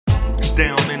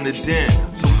Down in the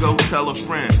Den, so go tell a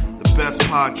friend. The best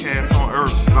podcast on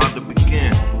earth is about to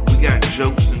begin. We got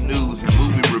jokes and news and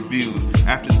movie reviews.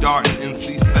 After Dark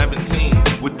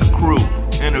NC-17 with the crew.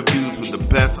 Interviews with the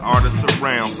best artists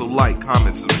around. So like,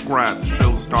 comment, subscribe. The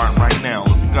show's starting right now.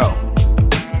 Let's go.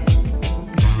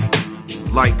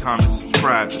 Like, comment,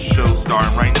 subscribe. The show's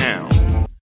starting right now.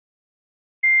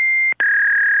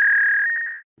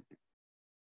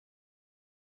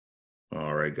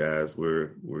 All right, guys,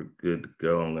 we're good to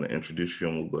go. I'm going to introduce you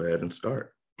and we'll go ahead and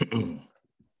start.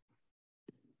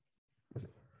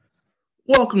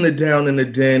 Welcome to Down in the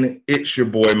Den. It's your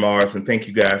boy Mars, and thank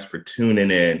you guys for tuning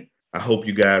in. I hope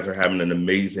you guys are having an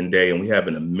amazing day, and we have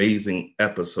an amazing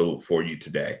episode for you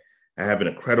today. I have an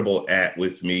incredible act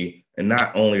with me, and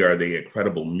not only are they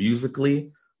incredible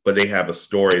musically, but they have a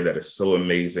story that is so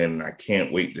amazing, and I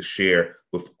can't wait to share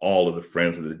with all of the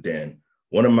friends of the Den.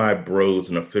 One of my bros,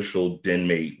 an official den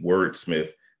mate,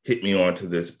 Wordsmith, hit me onto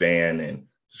this band and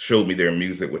showed me their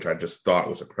music, which I just thought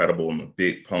was incredible. I'm a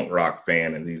big punk rock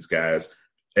fan, and these guys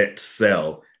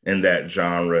excel in that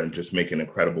genre and just making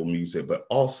incredible music. But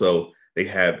also, they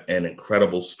have an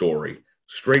incredible story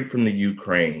straight from the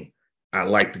Ukraine. I'd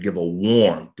like to give a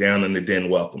warm Down in the Den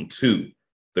welcome to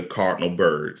the Cardinal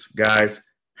Birds. Guys,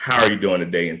 how are you doing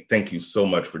today? And thank you so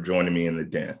much for joining me in the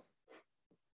Den.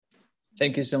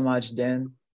 Thank you so much,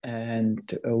 Dan. And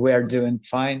we are doing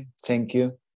fine. Thank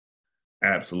you.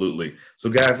 Absolutely. So,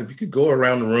 guys, if you could go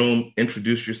around the room,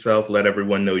 introduce yourself, let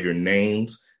everyone know your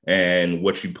names and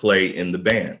what you play in the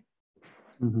band.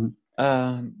 Mm-hmm.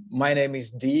 My name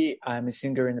is Dee. I'm a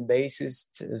singer and a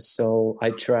bassist. So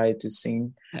I try to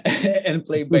sing and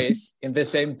play bass in the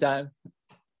same time.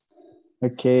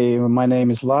 Okay, my name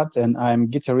is Lat, and I'm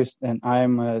guitarist, and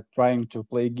I'm trying to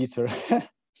play guitar.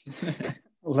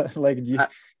 Like Dee.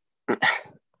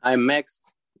 I'm Max.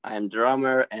 I'm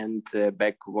drummer and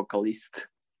back vocalist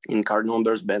in Cardinal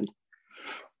Birds band.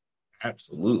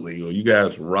 Absolutely. Well, you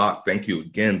guys rock. Thank you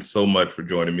again so much for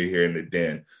joining me here in the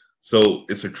Den. So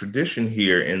it's a tradition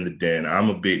here in the Den.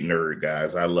 I'm a big nerd,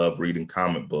 guys. I love reading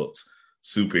comic books,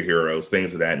 superheroes,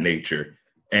 things of that nature.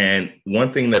 And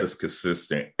one thing that is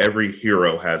consistent, every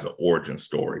hero has an origin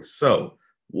story. So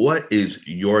what is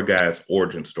your guys'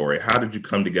 origin story? How did you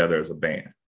come together as a band?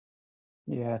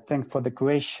 Yeah, thanks for the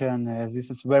question.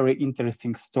 This is very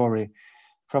interesting story.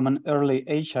 From an early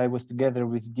age, I was together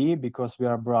with Dee because we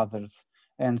are brothers.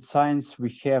 And since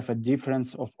we have a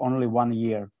difference of only 1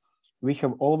 year, we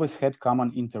have always had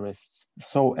common interests.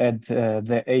 So at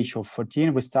the age of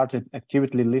 14, we started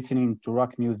actively listening to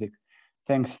rock music,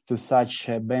 thanks to such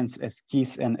bands as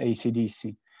Kiss and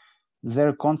AC/DC.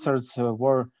 Their concerts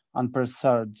were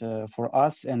unprecedented for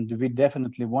us, and we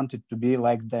definitely wanted to be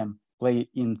like them, play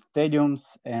in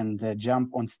stadiums and jump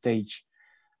on stage.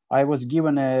 I was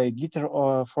given a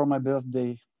guitar for my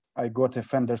birthday. I got a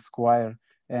Fender Squier,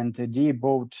 and Dee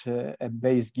bought a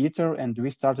bass guitar, and we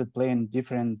started playing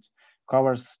different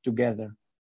covers together.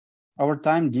 Over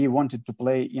time, Dee wanted to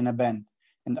play in a band,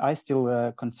 and I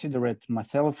still considered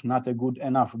myself not a good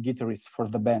enough guitarist for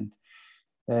the band.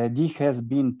 Dee has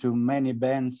been to many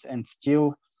bands and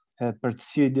still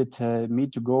persuaded me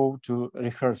to go to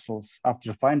rehearsals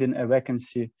after finding a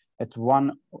vacancy at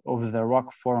one of the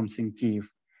rock forums in Kyiv.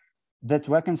 That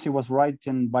vacancy was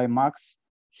written by Max.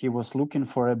 He was looking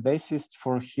for a bassist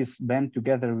for his band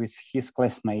together with his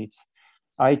classmates.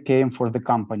 I came for the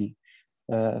company.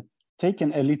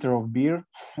 Taking a liter of beer,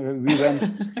 we went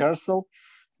to rehearsal,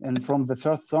 and from the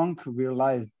first song, we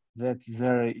realized that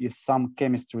there is some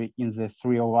chemistry in the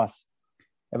three of us.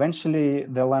 Eventually,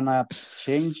 the lineups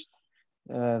changed.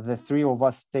 The three of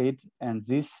us stayed, and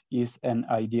this is an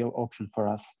ideal option for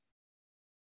us.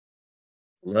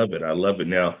 Love it. I love it.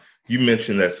 Now, you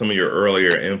mentioned that some of your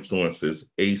earlier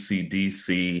influences,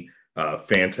 AC/DC,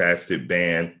 fantastic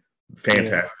band,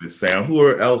 fantastic sound. Who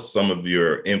are else some of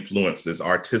your influences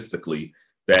artistically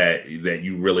that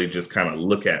you really just kind of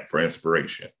look at for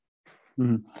inspiration?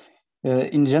 Mm-hmm.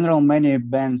 In general, many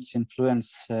bands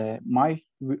influence my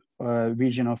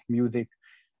vision of music.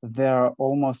 There are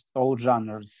almost all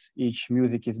genres. Each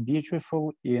music is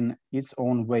beautiful in its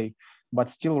own way, but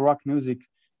still rock music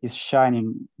is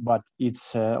shining, but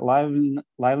its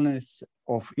liveliness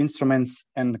of instruments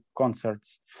and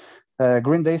concerts.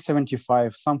 Green Day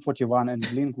 75, Sum 41, and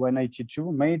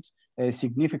Blink-182 made a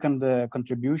significant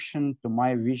contribution to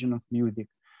my vision of music.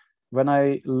 When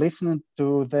I listened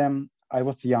to them, I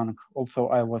was young. Also,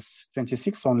 I was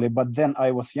 26 only, but then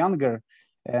I was younger,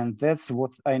 and that's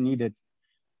what I needed.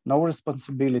 No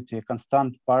responsibility,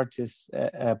 constant parties,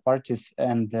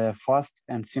 and fast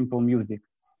and simple music.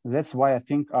 That's why I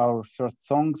think our first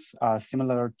songs are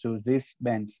similar to these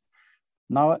bands.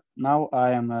 Now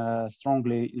I am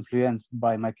strongly influenced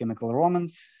by My Chemical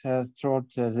Romance throughout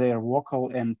their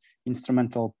vocal and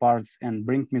instrumental parts, and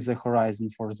bring me the horizon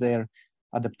for their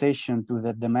adaptation to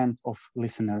the demand of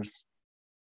listeners.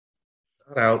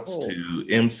 Shout outs to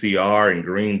MCR and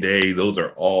Green Day. Those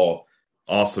are all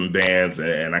awesome bands,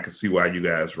 and I can see why you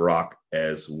guys rock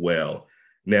as well.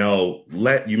 Now,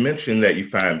 you mentioned that you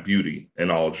find beauty in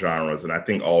all genres, and I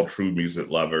think all true music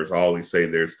lovers always say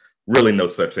there's really no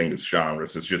such thing as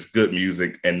genres. It's just good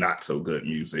music and not so good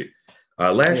music.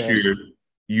 Last year,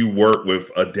 you worked with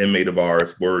a den mate of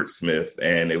ours, Wordsmith,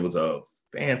 and it was a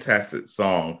fantastic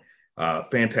song,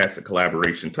 fantastic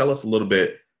collaboration. Tell us a little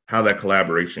bit how that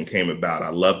collaboration came about. I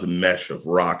love the mesh of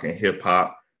rock and hip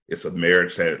hop. It's a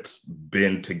marriage that's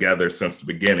been together since the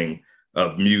beginning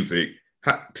of music.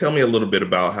 Tell me a little bit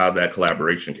about how that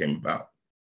collaboration came about.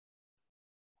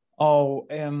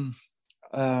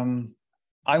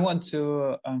 I want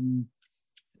to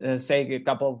say a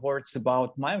couple of words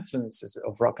about my influences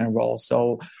of rock and roll.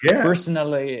 So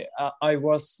personally, I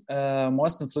was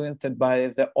most influenced by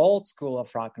the old school of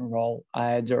rock and roll.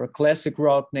 I adore classic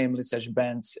rock, namely such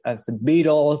bands as the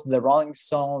Beatles, the Rolling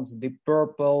Stones, Deep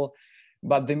Purple,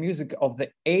 but the music of the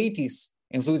 80s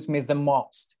influenced me the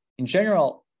most. In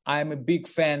general, I'm a big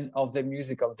fan of the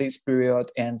music of this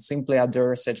period and simply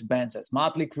adore such bands as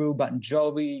Motley Crue, Bon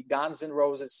Jovi, Guns N'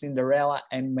 Roses, Cinderella,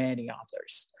 and many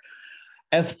others.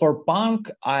 As for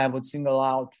punk, I would single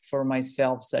out for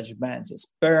myself such bands as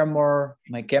Paramore,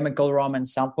 My Chemical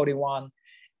Romance, Sum 41,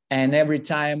 and every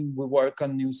time we work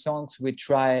on new songs, we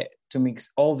try to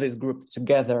mix all these groups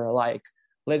together, like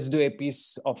let's do a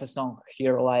piece of a song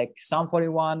here like Sum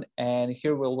 41, and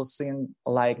here we will sing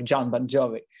like John Bon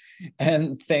Jovi.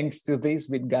 And thanks to this,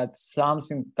 we got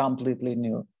something completely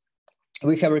new.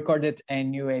 We have recorded a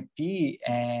new EP,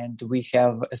 and we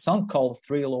have a song called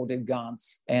Three Loaded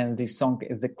Guns. And this song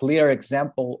is a clear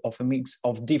example of a mix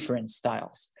of different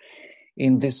styles.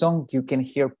 In this song, you can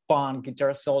hear punk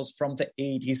guitar solos from the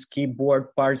 80s,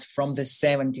 keyboard parts from the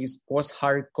 70s,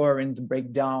 post-hardcore in the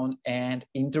breakdown, and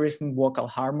interesting vocal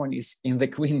harmonies in the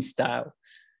Queen style.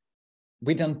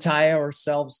 We don't tie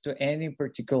ourselves to any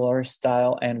particular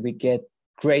style, and we get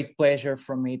great pleasure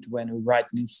from it when we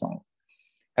write new songs.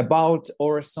 About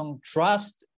our song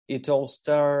Trust, it all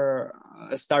started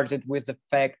with the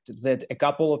fact that a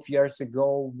couple of years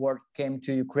ago, Word came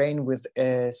to Ukraine with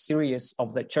a series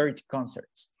of the charity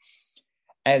concerts.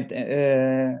 And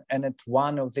at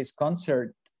one of these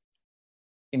concerts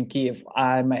in Kiev,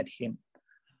 I met him.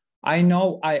 I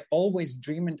know I always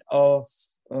dreamed of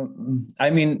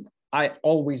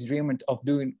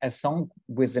doing a song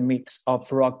with a mix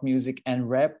of rock music and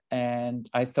rap, and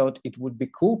I thought it would be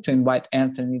cool to invite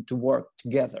Anthony to work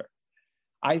together.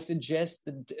 I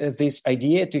suggested this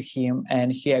idea to him,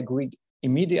 and he agreed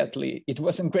immediately. It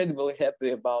was incredibly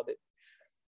happy about it.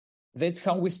 That's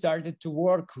how we started to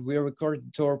work. We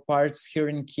recorded our parts here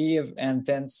in Kiev and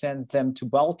then sent them to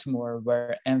Baltimore,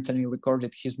 where Anthony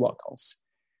recorded his vocals.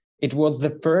 It was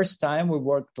the first time we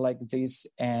worked like this,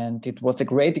 and it was a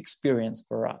great experience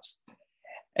for us.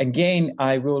 Again,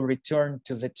 I will return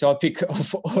to the topic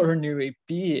of our new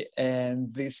EP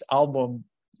and this album.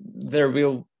 There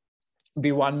will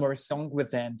be one more song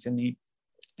with Anthony,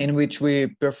 in which we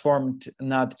performed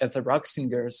not as rock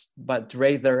singers, but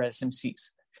rather as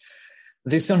MCs.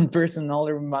 This song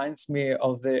personally reminds me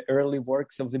of the early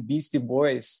works of the Beastie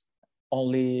Boys,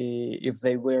 only if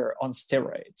they were on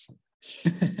steroids.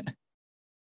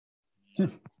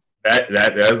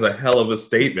 That is a hell of a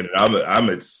statement. I'm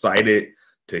excited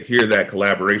to hear that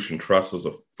collaboration. Trust was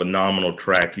a phenomenal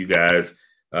track. You guys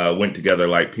went together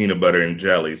like peanut butter and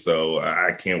jelly. So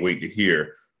I can't wait to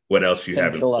hear what else you have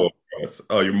in store for us.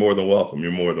 Oh, you're more than welcome.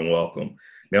 You're more than welcome.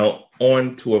 Now,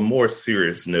 on to a more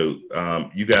serious note,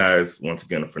 you guys, once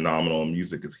again, are phenomenal.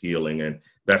 Music is healing, and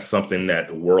that's something that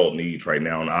the world needs right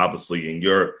now. And obviously, in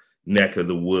your neck of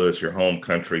the woods, your home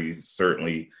country,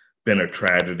 certainly been a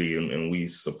tragedy, and we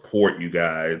support you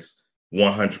guys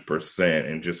 100%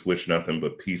 and just wish nothing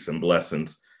but peace and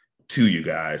blessings to you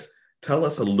guys. Tell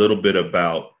us a little bit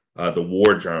about the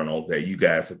War Journal that you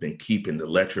guys have been keeping to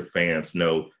let your fans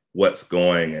know what's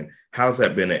going, and how's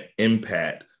that been an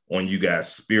impact on you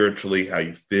guys spiritually, how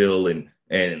you feel, and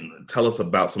tell us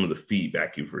about some of the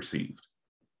feedback you've received.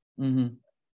 Mm-hmm.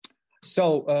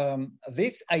 So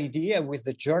this idea with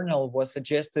the journal was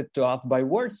suggested to us by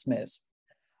Wordsmith.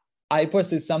 I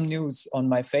posted some news on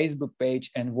my Facebook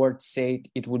page, and Word said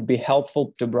it would be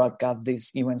helpful to broadcast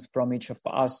these events from each of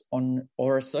us on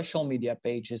our social media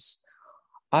pages.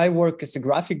 I work as a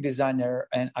graphic designer,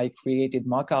 and I created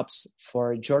mock-ups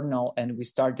for a journal, and we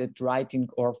started writing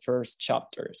our first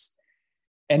chapters.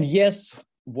 And yes,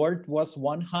 word was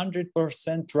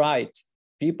 100% right.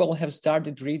 People have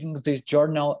started reading this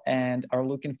journal and are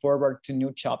looking forward to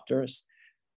new chapters.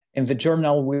 In the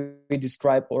journal, we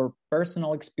describe our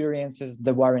personal experiences,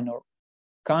 the war in our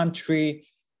country,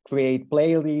 create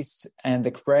playlists, and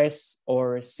express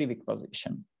our civic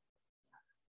position.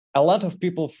 A lot of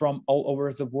people from all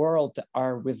over the world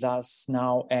are with us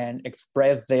now and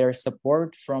express their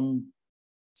support from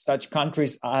such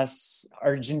countries as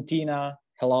Argentina,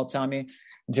 hello, Tommy,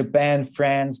 Japan,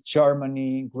 France,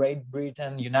 Germany, Great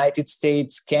Britain, United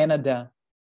States, Canada.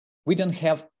 We don't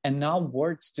have enough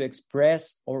words to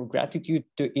express our gratitude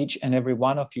to each and every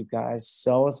one of you guys.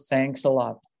 So thanks a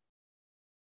lot.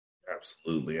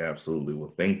 Absolutely, absolutely.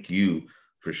 Well, thank you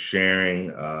for sharing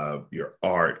your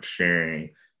art,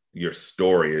 sharing your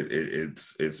story.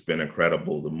 It's been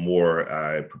incredible. The more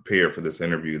I prepared for this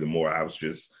interview, the more I was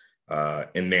just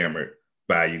enamored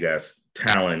by you guys'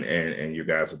 talent and your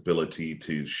guys' ability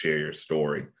to share your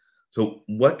story. So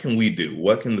what can we do?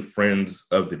 What can the Friends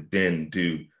of the Den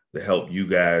do to help you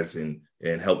guys and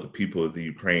help the people of the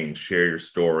Ukraine share your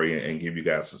story and give you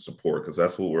guys the support? Because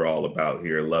that's what we're all about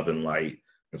here, love and light,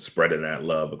 and spreading that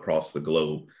love across the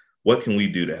globe. What can we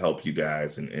do to help you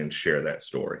guys and share that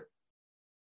story?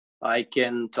 I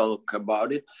can talk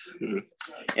about it.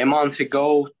 A month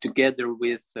ago, together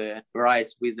with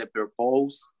Rise with a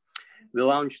Purpose, we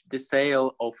launched the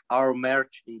sale of our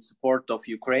merch in support of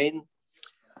Ukraine.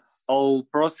 All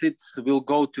proceeds will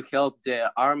go to help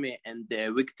the army and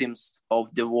the victims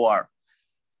of the war.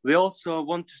 We also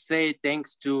want to say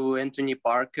thanks to Anthony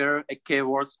Parker, aka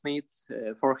Wordsmith,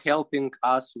 for helping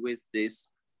us with this.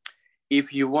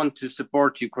 If you want to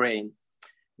support Ukraine,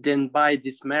 then buy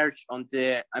this merch on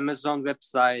the Amazon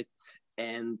website,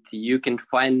 and you can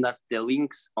find us the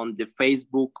links on the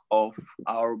Facebook of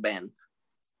our band.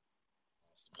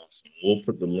 Awesome. We'll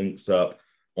put the links up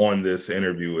on this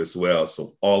interview as well.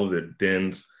 So all of the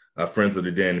Den's, Friends of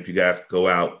the Den, if you guys go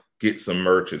out, get some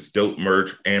merch. It's dope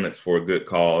merch and it's for a good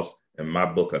cause. In my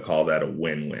book, I call that a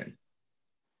win-win.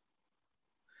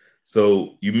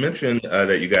 So you mentioned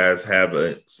that you guys have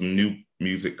some new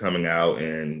music coming out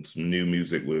and some new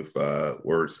music with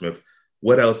Wordsmith.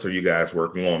 What else are you guys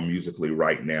working on musically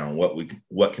right now?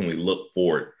 What can we look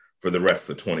forward for the rest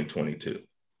of 2022?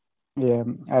 Yeah,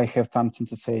 I have something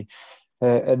to say.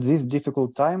 At this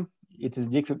difficult time, it is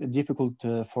difficult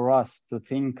for us to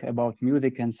think about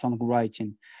music and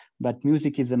songwriting, but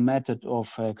music is a method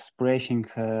of expressing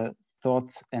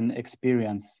thoughts and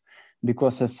experience.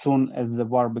 Because as soon as the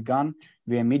war began,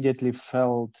 we immediately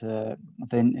felt the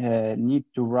need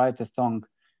to write a song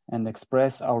and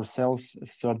express ourselves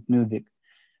through music.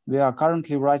 We are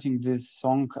currently writing this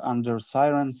song under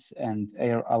sirens and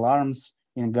air alarms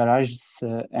in garages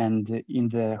and in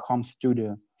the home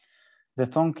studio.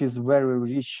 The song is very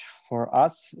rich for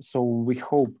us, so we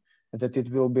hope that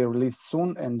it will be released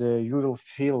soon and you will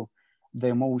feel the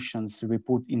emotions we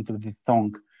put into the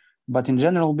song. But in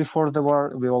general, before the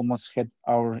war, we almost had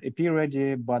our EP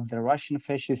ready, but the Russian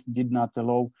fascists did not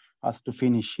allow us to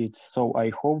finish it. So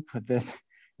I hope that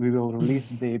we will release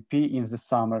the EP in the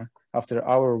summer after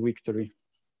our victory.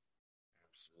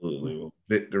 Absolutely. Well,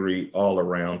 victory all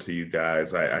around to you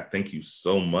guys. I thank you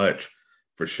so much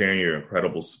for sharing your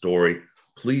incredible story.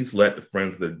 Please let the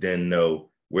Friends of the Den know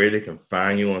where they can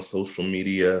find you on social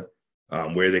media,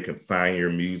 where they can find your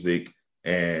music,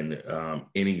 and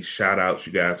any shout outs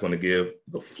you guys want to give.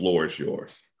 The floor is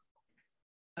yours.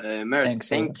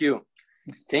 Thank you.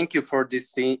 Thank you for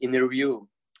this interview.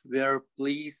 We are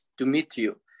pleased to meet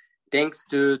you. Thanks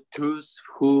to those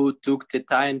who took the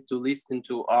time to listen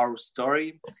to our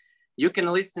story. You can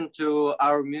listen to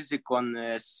our music on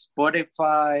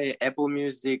Spotify, Apple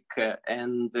Music,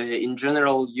 and in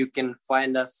general, you can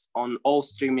find us on all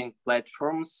streaming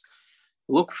platforms.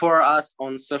 Look for us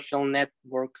on social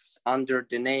networks under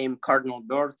the name Cardinal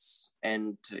Birds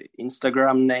and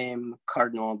Instagram name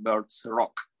Cardinal Birds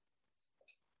Rock.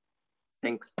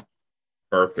 Thanks.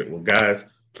 Perfect. Well, guys,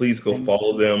 please go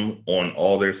follow them on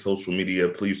all their social media.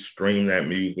 Please stream that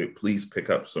music. Please pick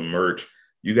up some merch.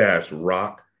 You guys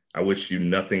rock. I wish you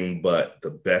nothing but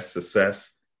the best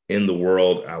success in the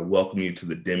world. I welcome you to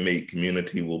the DenMate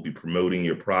community. We'll be promoting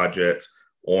your projects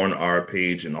on our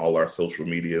page and all our social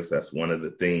medias. That's one of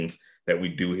the things that we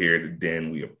do here at the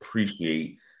Den. We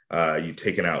appreciate you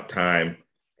taking out time.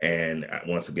 And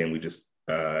once again, we just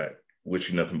wish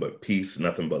you nothing but peace,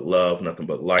 nothing but love, nothing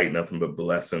but light, nothing but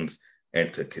blessings,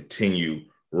 and to continue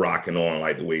rocking on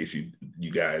like the ways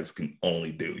you guys can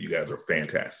only do. You guys are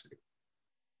fantastic.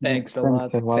 Thanks a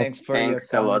lot. Thanks for your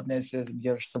kindness and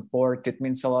your support. It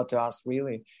means a lot to us,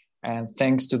 really. And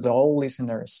thanks to the all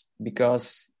listeners,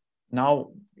 because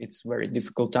now it's very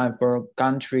difficult time for our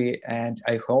country, and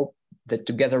I hope that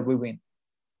together we win.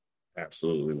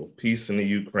 Absolutely. Well, peace in the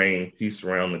Ukraine, peace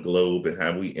around the globe, and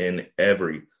how we end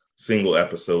every single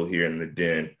episode here in the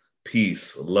Den.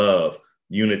 Peace, love,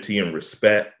 unity, and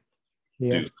respect.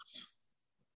 Yeah.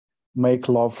 Make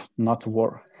love, not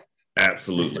war.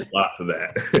 Absolutely. Lots of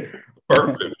that.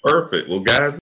 Perfect. Well, guys,